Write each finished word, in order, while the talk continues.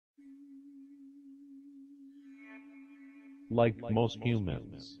Like most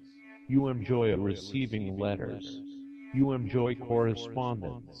humans, you enjoy receiving letters. You enjoy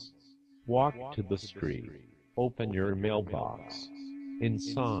correspondence. Walk to the street. Open your mailbox.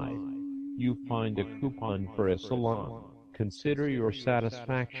 Inside, you find a coupon for a salon. Consider your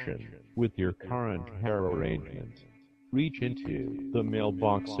satisfaction with your current hair arrangement. Reach into the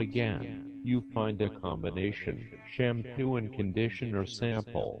mailbox again. You find a combination shampoo and conditioner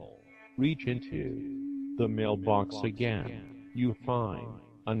sample. Reach into the mailbox again. You find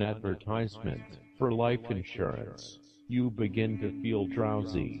an advertisement for life insurance. You begin to feel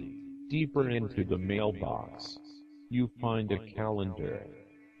drowsy. Deeper into the mailbox, you find a calendar.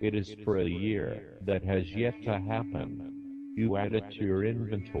 It is for a year that has yet to happen. You add it to your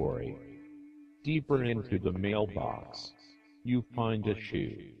inventory. Deeper into the mailbox, you find a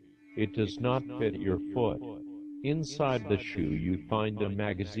shoe. It does not fit your foot. Inside the shoe you find a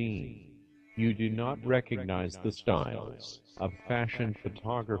magazine. You do not recognize the styles of fashion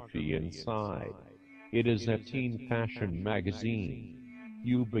photography inside. It is a teen fashion magazine.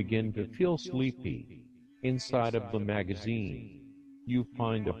 You begin to feel sleepy. Inside of the magazine, you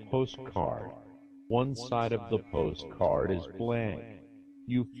find a postcard. One side of the postcard is blank.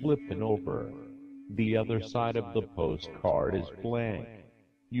 You flip it over. The other side of the postcard is blank.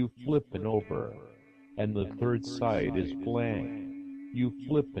 You flip it over. And the third side is blank. You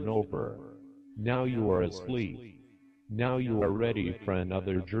flip it over. Now you are asleep. Now you are ready for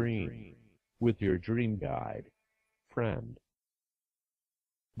another dream. With your dream guide, friend.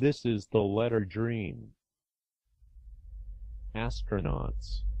 This is the letter dream.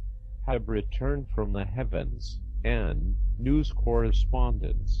 Astronauts have returned from the heavens, and news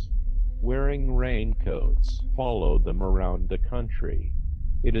correspondents, wearing raincoats, follow them around the country.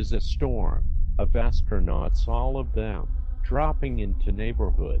 It is a storm of astronauts, all of them, dropping into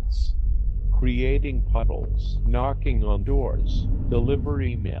neighborhoods, creating puddles, knocking on doors, deliver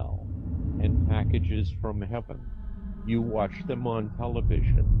email and packages from heaven. You watch them on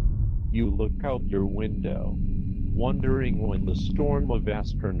television. You look out your window, wondering when the storm of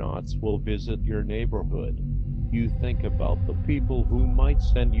astronauts will visit your neighborhood. You think about the people who might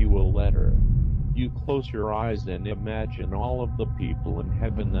send you a letter. You close your eyes and imagine all of the people in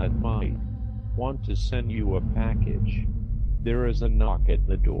heaven that might want to send you a package. There is a knock at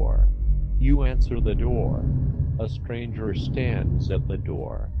the door. You answer the door. A stranger stands at the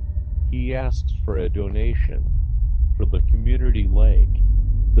door. He asks for a donation for the community lake.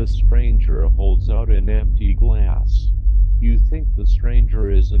 The stranger holds out an empty glass. You think the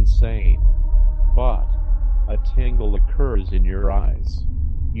stranger is insane, but a tingle occurs in your eyes.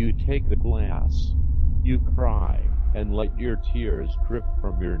 You take the glass. You cry and let your tears drip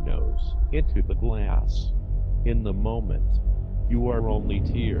from your nose into the glass. In the moment, you are only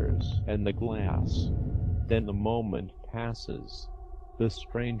tears and the glass. Then the moment passes. The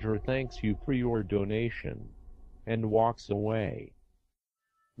stranger thanks you for your donation and walks away.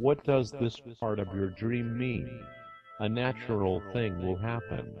 What does this part of your dream mean? A natural thing will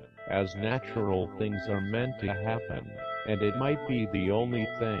happen, as natural things are meant to happen, and it might be the only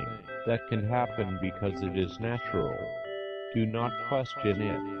thing that can happen because it is natural. Do not question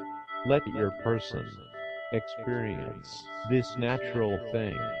it. Let your person experience this natural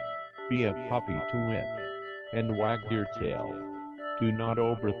thing. Be a puppy to it, and wag your tail. Do not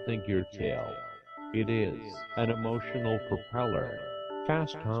overthink your tail. It is an emotional propeller.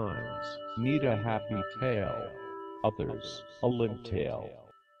 Fast times need a happy tail, others a limp tail.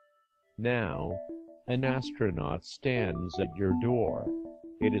 Now, an astronaut stands at your door.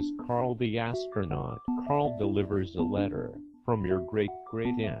 It is Carl the astronaut. Carl delivers a letter from your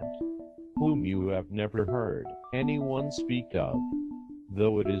great-great-aunt, whom you have never heard anyone speak of,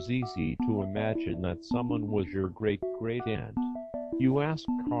 though it is easy to imagine that someone was your great-great-aunt. You ask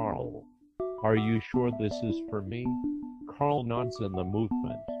Carl, "Are you sure this is for me?" Carl nods, and the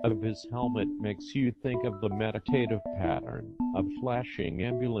movement of his helmet makes you think of the meditative pattern of flashing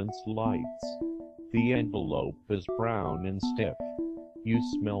ambulance lights. The envelope is brown and stiff. You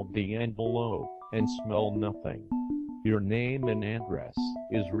smell the envelope and smell nothing. Your name and address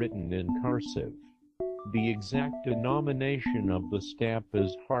is written in cursive. The exact denomination of the stamp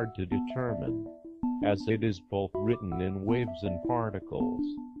is hard to determine, as it is both written in waves and particles.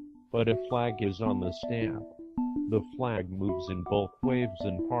 But a flag is on the stamp. The flag moves in both waves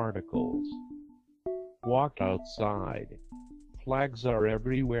and particles. Walk outside. Flags are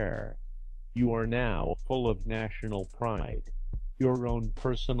everywhere. You are now full of national pride, your own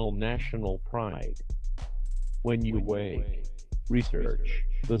personal national pride. When you wake, research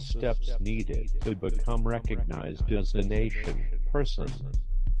the steps needed to become recognized as a nation person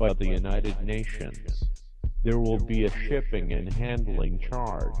by the United Nations. There will be a shipping and handling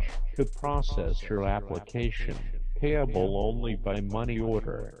charge to process your application, payable only by money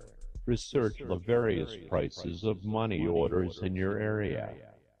order. Research the various prices of money orders in your area.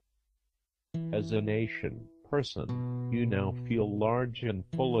 As a nation, person, you now feel large and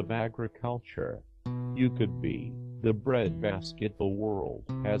full of agriculture. You could be the breadbasket the world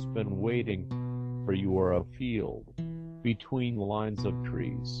has been waiting for. You are a field between lines of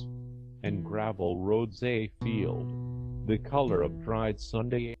trees and gravel roads, a field the color of dried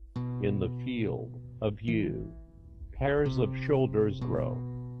Sunday. In the field of you, pairs of shoulders grow.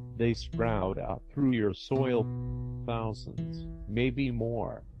 They sprout out through your soil, thousands, maybe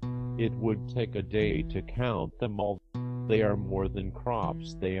more. It would take a day to count them all. They are more than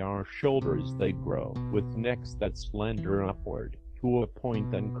crops, they are shoulders. They grow with necks that slender upward to a point,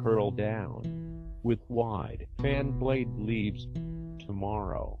 then curl down with wide fan-blade leaves.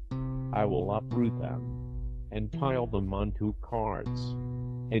 Tomorrow I will uproot them and pile them onto carts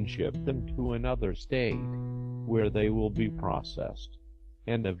and ship them to another state where they will be processed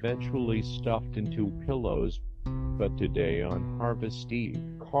and eventually stuffed into pillows. But today, on Harvest Eve,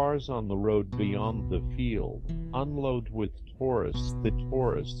 cars on the road beyond the field unload with tourists. The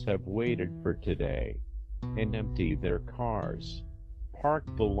tourists have waited for today and empty their cars,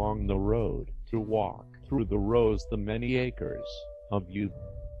 parked along the road, to walk through the rows, the many acres of you.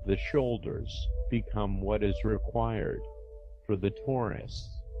 The shoulders become what is required for the tourists.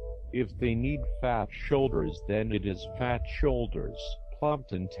 If they need fat shoulders, then it is fat shoulders,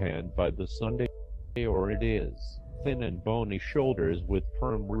 plumped and tanned by the Sunday, or it is thin and bony shoulders with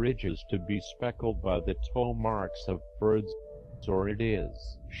firm ridges to be speckled by the toe marks of birds, or it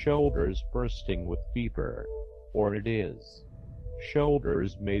is shoulders bursting with fever, or it is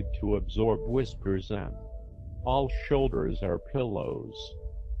shoulders made to absorb whispers. And all shoulders are pillows.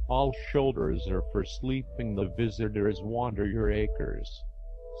 All shoulders are for sleeping. The visitors wander your acres,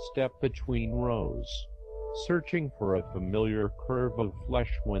 step between rows, searching for a familiar curve of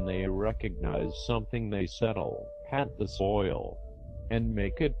flesh. When they recognize something, they settle, pat the soil, and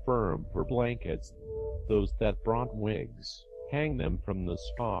make it firm for blankets. Those that brought wigs hang them from the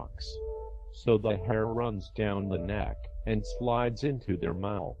stalks, so the hair runs down the neck and slides into their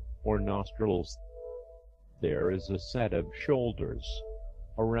mouth or nostrils. There is a set of shoulders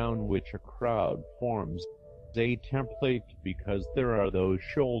around which a crowd forms, a template, because there are those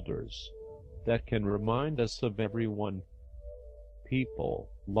shoulders that can remind us of everyone. People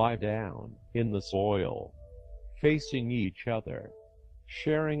lie down in the soil, facing each other,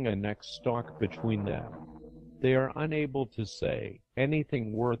 sharing a neck stalk between them. They are unable to say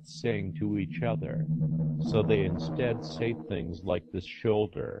anything worth saying to each other, so they instead say things like, "This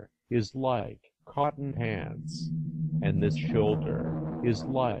shoulder is like cotton pants," and "This shoulder is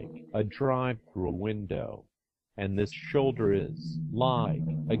like a drive through a window," and "This shoulder is like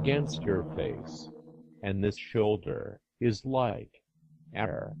against your face," and "This shoulder is like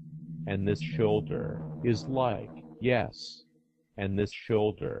air," and "This shoulder is like yes," and "This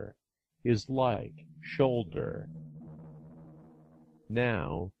shoulder is like shoulder."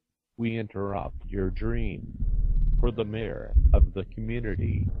 Now, we interrupt your dream. For the mayor of the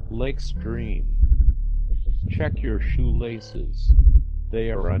community, Lake's dream. Check your shoelaces. They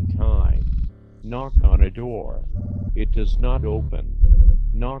are untied. Knock on a door. It does not open.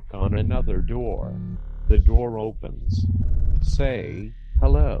 Knock on another door. The door opens. Say,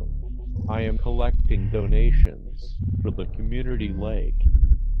 "Hello. I am collecting donations for the community lake."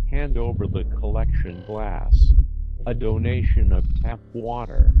 Hand over the collection glass. A donation of tap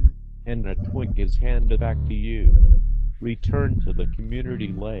water and a twig is handed back to you. Return to the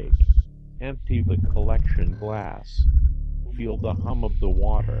community lake. Empty the collection glass. Feel the hum of the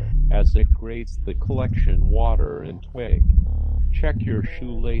water as it grates the collection water and twig. Check your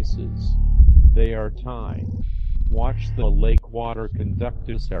shoelaces. They are tied. Watch the lake water conduct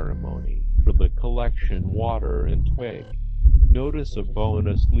a ceremony for the collection water and twig. Notice a bone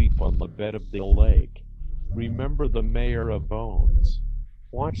asleep on the bed of the lake. Remember the mayor of bones.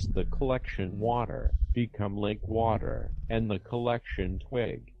 Watch the collection water become lake water, and the collection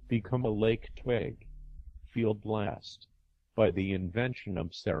twig become a lake twig. Feel blessed by the invention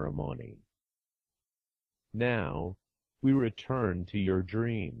of ceremony. Now, we return to your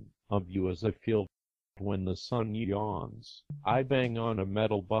dream of you as a field. When the sun yawns, I bang on a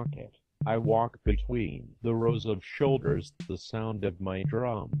metal bucket. I walk between the rows of shoulders. The sound of my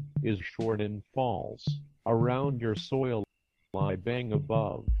drum is short and falls around your soil. I bang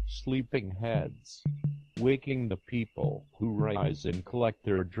above sleeping heads, waking the people who rise and collect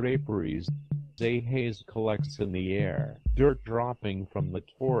their draperies A haze collects in the air, dirt dropping from the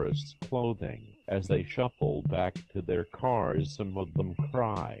tourists' clothing. As they shuffle back to their cars, some of them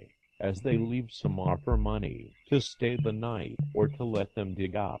cry. As they leave, some offer money to stay the night or to let them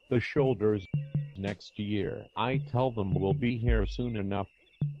dig up the shoulders next year. I tell them we'll be here soon enough.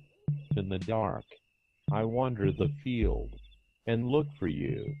 In the dark, I wander the field and look for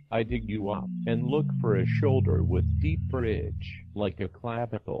you. I dig you up and look for a shoulder with deep bridge, like a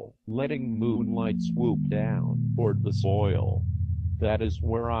clavicle, letting moonlight swoop down toward the soil. That is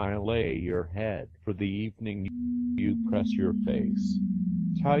where I lay your head for the evening. You press your face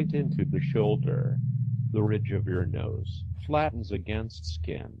tight into the shoulder. The ridge of your nose flattens against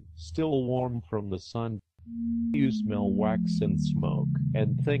skin, still warm from the sun. You smell wax and smoke,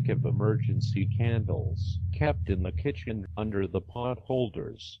 and think of emergency candles kept in the kitchen under the pot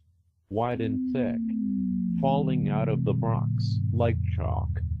holders, wide and thick, falling out of the box like chalk.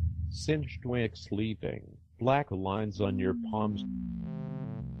 Singed wicks leaving black lines on your palms.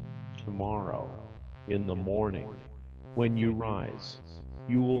 Tomorrow, in the morning, when you rise,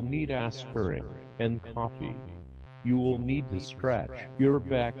 you will need aspirin and coffee. You will need to stretch your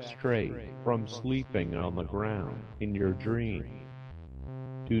back straight from sleeping on the ground in your dream.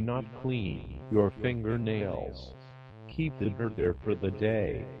 Do not clean your fingernails. Keep the dirt there for the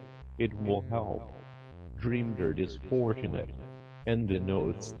day. It will help. Dream dirt is fortunate and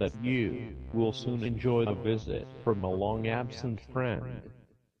denotes that you will soon enjoy a visit from a long-absent friend.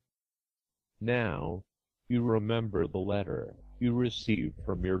 Now, you remember the letter you received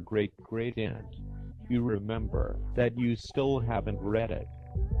from your great-great-aunt. You remember that you still haven't read it.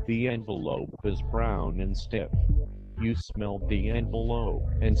 The envelope is brown and stiff. You smell the envelope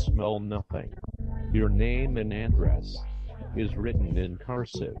and smell nothing. Your name and address is written in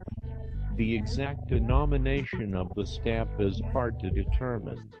cursive. The exact denomination of the stamp is hard to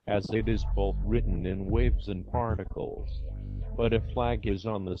determine, as it is both written in waves and particles. But a flag is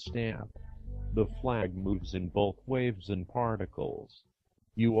on the stamp. The flag moves in both waves and particles.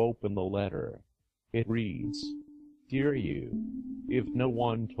 You open the letter. It reads, "Dear you, if no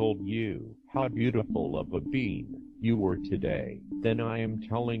one told you how beautiful of a bean you were today, then I am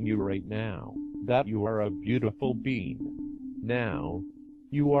telling you right now that you are a beautiful bean. Now,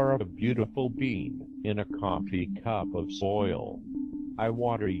 you are a beautiful bean in a coffee cup of soil. I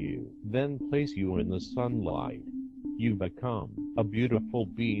water you, then place you in the sunlight. You become a beautiful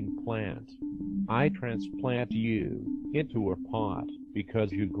bean plant. I transplant you into a pot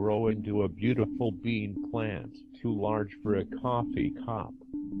because you grow into a beautiful bean plant too large for a coffee cup.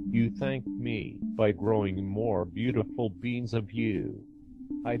 You thank me by growing more beautiful beans of you.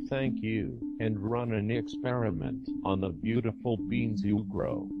 I thank you and run an experiment on the beautiful beans you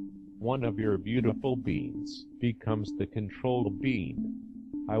grow. One of your beautiful beans becomes the control bean.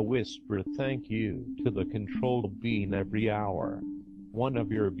 I whisper thank you to the control bean every hour. One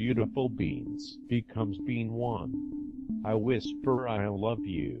of your beautiful beans becomes bean 1. I whisper I love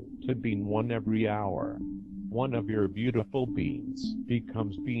you to bean 1 every hour. One of your beautiful beans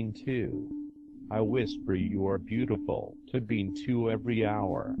becomes bean 2. I whisper you are beautiful to bean 2 every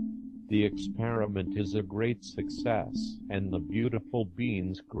hour. The experiment is a great success, and the beautiful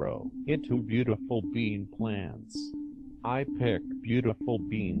beans grow into beautiful bean plants. I pick beautiful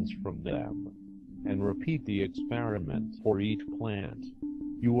beans from them and repeat the experiment for each plant.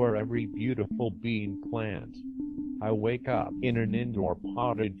 You are every beautiful bean plant. I wake up in an indoor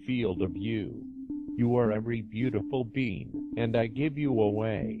potted field of you. You are every beautiful bean, and I give you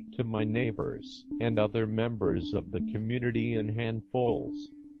away to my neighbors and other members of the community in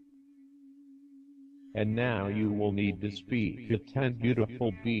handfuls. And now you will need to speak to 10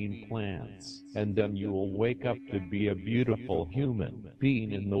 beautiful bean plants, and then you will wake up to be a beautiful human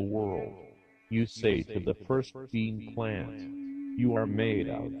being in the world. You say to the first bean plant, you are made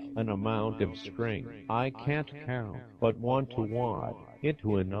of an amount of string I can't count, but want to wad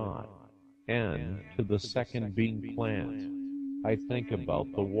into a knot. And to the second bean plant, I think about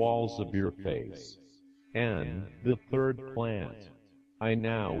the walls of your face. And the third plant, I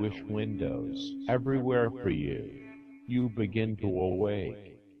now wish windows everywhere for you. You begin to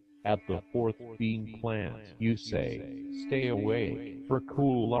awake. At the fourth bean plant, you say, stay awake for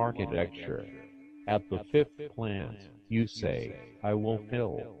cool architecture. At the fifth plant, you say, I will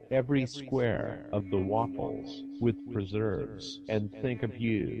fill every square of the waffles with preserves and think of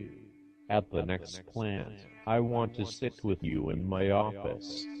you. At the next plant, I want to sit with you in my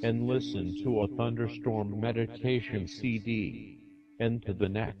office and listen to a thunderstorm meditation CD. And to the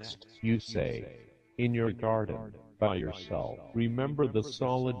next, you say, in your garden, by yourself, remember the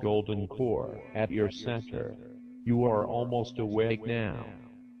solid golden core at your center. You are almost awake now.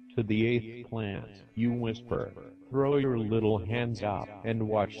 To the eighth plant, you whisper, throw your little hands up and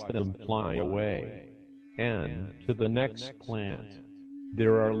watch them fly away. And to the next plant,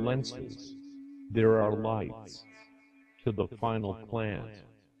 there are lenses, there are lights. To the final plant,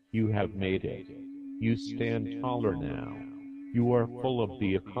 you have made it. You stand taller now. You are full of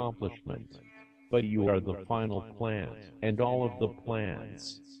the accomplishment. But you are the final plant and all of the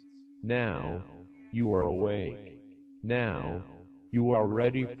plants. Now, you are awake. Now, you are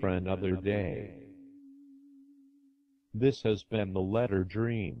ready for another day. This has been the Letter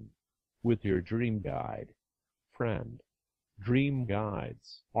Dream, with your dream guide, friend. Dream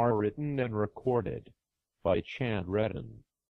guides are written and recorded by Chad Redden.